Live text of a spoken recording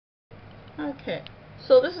Okay,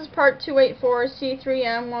 so this is part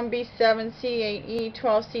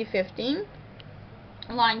 284C3m1b7c8e12c15,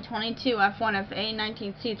 line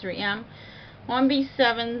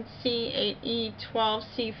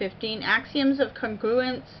 22f1fa19c3m1b7c8e12c15, Axioms of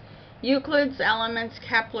Congruence, Euclid's Elements,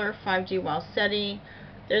 Kepler, 5G Wow Seti.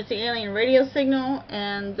 There's the alien radio signal,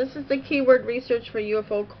 and this is the keyword research for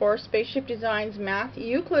UFO course. Spaceship designs, math,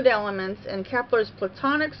 Euclid elements, and Kepler's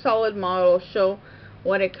Platonic solid model show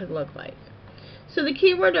what it could look like. So the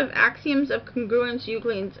keyword of Axioms of Congruence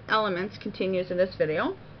Euclid's elements continues in this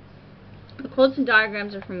video. The quotes and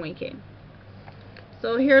diagrams are from week 8.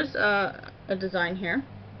 So here's a design here.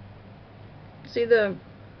 See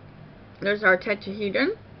there's our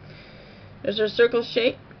tetrahedron. There's our circle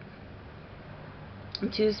shape.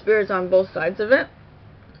 And two spheres on both sides of it.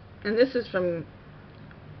 And this is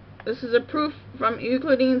a proof from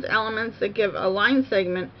Euclidean elements that give a line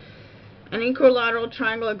segment. An equilateral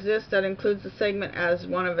triangle exists that includes the segment as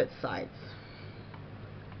one of its sides.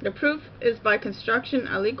 The proof is by construction.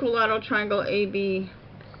 An equilateral triangle AB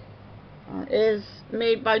is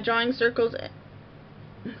made by drawing circles,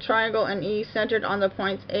 triangle and E centered on the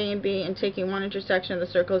points A and B and taking one intersection of the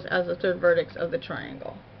circles as the third vertex of the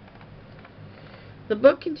triangle. The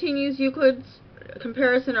book continues Euclid's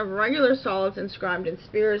comparison of regular solids inscribed in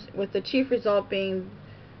spheres, with the chief result being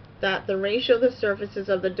that the ratio of the surfaces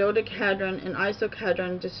of the dodecahedron and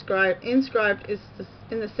isochedron inscribed is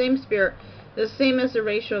in the same sphere, the same as the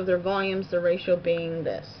ratio of their volumes, the ratio being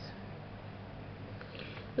this.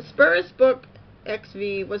 The spurious book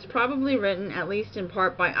XV was probably written, at least in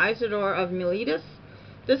part, by Isidore of Miletus.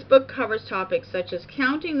 This book covers topics such as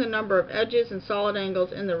counting the number of edges and solid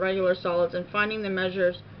angles in the regular solids and finding the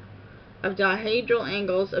measures of dihedral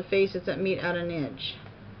angles of faces that meet at an edge.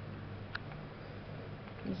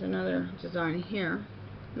 There's another design here.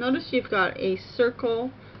 Notice you've got a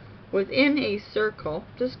circle within a circle.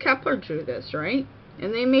 This Kepler drew this, right?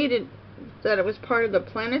 And they made it that it was part of the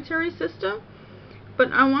planetary system.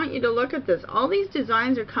 But I want you to look at this. All these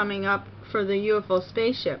designs are coming up for the UFO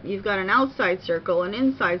spaceship. You've got an outside circle, an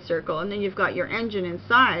inside circle, and then you've got your engine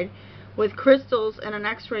inside with crystals and an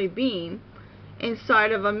X-ray beam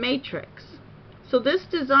inside of a matrix. So this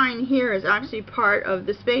design here is actually part of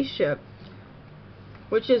the spaceship,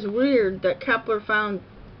 which is weird that Kepler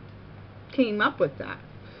came up with that.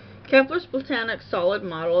 Kepler's Platonic solid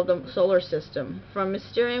model of the solar system, from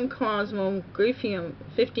Mysterium Cosmographicum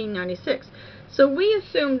 1596. So we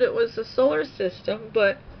assumed it was the solar system,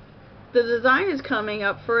 but the design is coming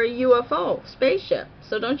up for a UFO spaceship.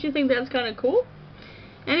 So don't you think that's kind of cool?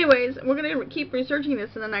 Anyways, we're going to keep researching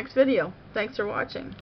this in the next video. Thanks for watching.